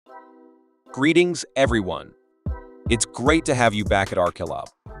Greetings, everyone. It's great to have you back at Archilab.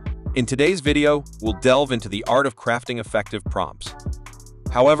 In today's video, we'll delve into the art of crafting effective prompts.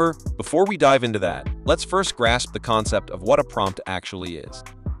 However, before we dive into that, let's first grasp the concept of what a prompt actually is.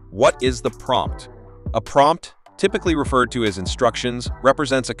 What is the prompt? A prompt, typically referred to as instructions,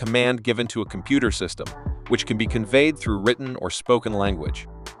 represents a command given to a computer system, which can be conveyed through written or spoken language.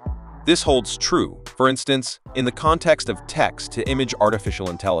 This holds true, for instance, in the context of text-to-image artificial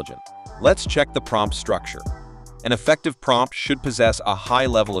intelligence. Let's check the prompt structure. An effective prompt should possess a high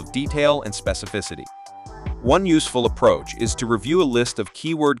level of detail and specificity. One useful approach is to review a list of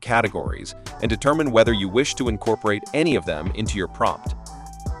keyword categories and determine whether you wish to incorporate any of them into your prompt.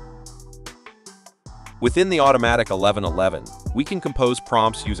 Within the automatic 1111, we can compose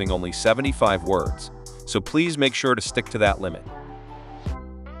prompts using only 75 words, so please make sure to stick to that limit.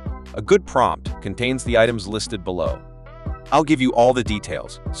 A good prompt contains the items listed below. I'll give you all the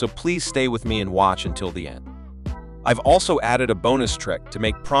details, so please stay with me and watch until the end. I've also added a bonus trick to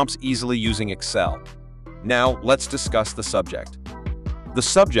make prompts easily using Excel. Now, let's discuss the subject. The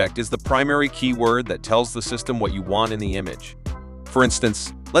subject is the primary keyword that tells the system what you want in the image. For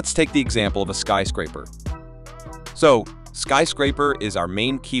instance, let's take the example of a skyscraper. So, skyscraper is our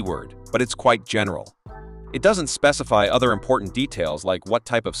main keyword, but it's quite general. It doesn't specify other important details like what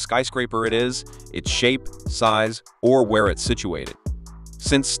type of skyscraper it is, its shape, size, or where it's situated.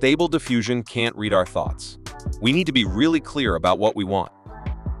 Since Stable Diffusion can't read our thoughts, we need to be really clear about what we want.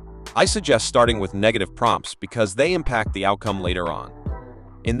 I suggest starting with negative prompts because they impact the outcome later on.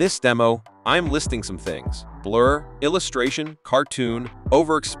 In this demo, I'm listing some things: blur, illustration, cartoon,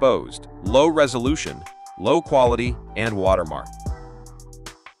 overexposed, low resolution, low quality, and watermark.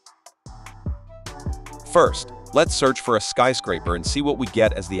 First, let's search for a skyscraper and see what we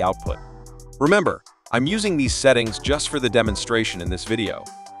get as the output. Remember, I'm using these settings just for the demonstration in this video.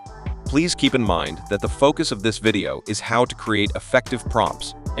 Please keep in mind that the focus of this video is how to create effective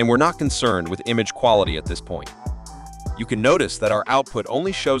prompts, and we're not concerned with image quality at this point. You can notice that our output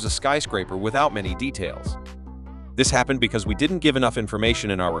only shows a skyscraper without many details. This happened because we didn't give enough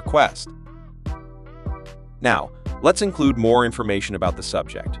information in our request. Now, let's include more information about the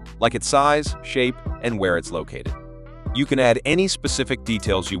subject, like its size, shape, and where it's located. You can add any specific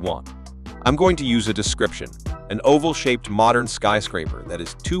details you want. I'm going to use a description: an oval-shaped modern skyscraper that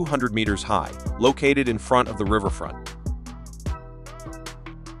is 200 meters high, located in front of the riverfront.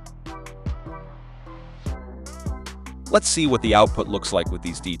 Let's see what the output looks like with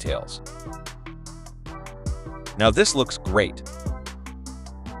these details. Now this looks great.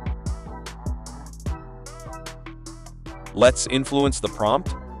 Let's influence the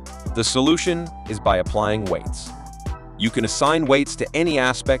prompt. The solution is by applying weights. You can assign weights to any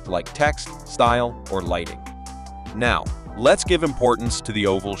aspect like text, style, or lighting. Now, let's give importance to the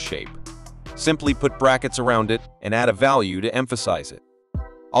oval shape. Simply put brackets around it and add a value to emphasize it.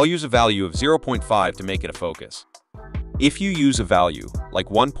 I'll use a value of 0.5 to make it a focus. If you use a value like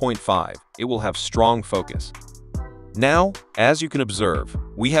 1.5, it will have strong focus. Now, as you can observe,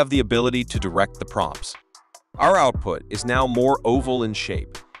 we have the ability to direct the prompts. Our output is now more oval in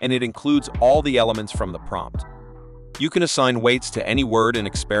shape, and it includes all the elements from the prompt. You can assign weights to any word and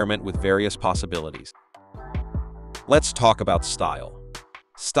experiment with various possibilities. Let's talk about style.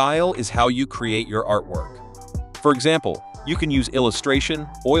 Style is how you create your artwork. For example, you can use illustration,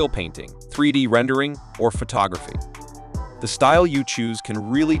 oil painting, 3D rendering, or photography. The style you choose can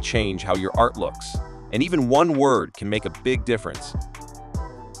really change how your art looks, and even one word can make a big difference.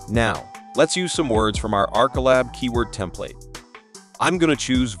 Now, let's use some words from our Archilab keyword template. I'm going to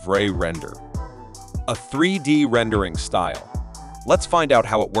choose Render, a 3D rendering style. Let's find out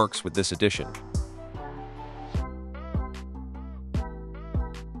how it works with this addition.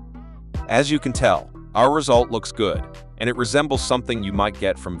 As you can tell, our result looks good, and it resembles something you might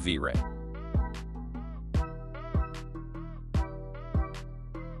get from V-Ray.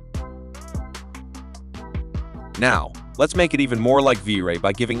 Now, let's make it even more like V-Ray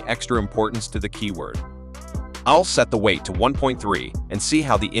by giving extra importance to the keyword. I'll set the weight to 1.3 and see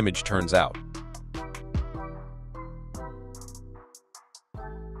how the image turns out.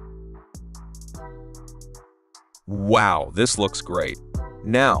 Wow, this looks great.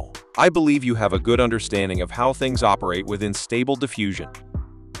 Now, I believe you have a good understanding of how things operate within Stable Diffusion.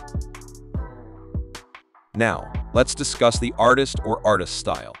 Now, let's discuss the artist or artist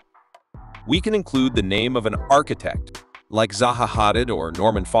style. We can include the name of an architect, like Zaha Hadid or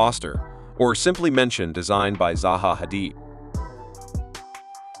Norman Foster, or simply mention designed by Zaha Hadid.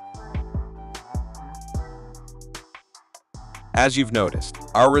 As you've noticed,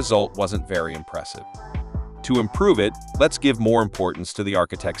 our result wasn't very impressive. To improve it, let's give more importance to the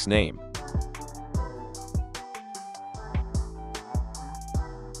architect's name.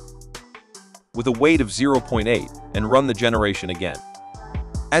 with a weight of 0.8 and run the generation again.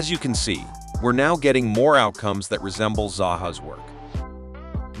 As you can see, we're now getting more outcomes that resemble Zaha's work.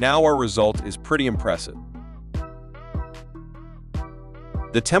 Now our result is pretty impressive.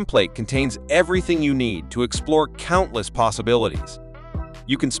 The template contains everything you need to explore countless possibilities.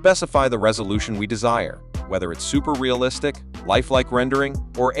 You can specify the resolution we desire, whether it's super realistic, lifelike rendering,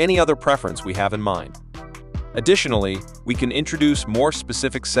 or any other preference we have in mind. Additionally, we can introduce more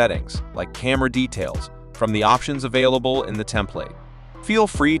specific settings, like camera details, from the options available in the template. Feel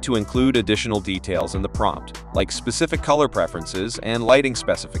free to include additional details in the prompt, like specific color preferences and lighting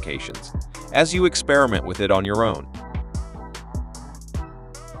specifications, as you experiment with it on your own.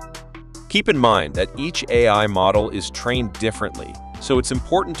 Keep in mind that each AI model is trained differently, so it's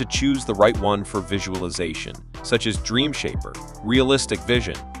important to choose the right one for visualization, such as DreamShaper, Realistic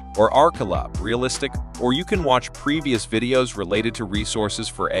Vision, or Arcolab, Realistic, or you can watch previous videos related to resources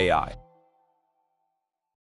for AI.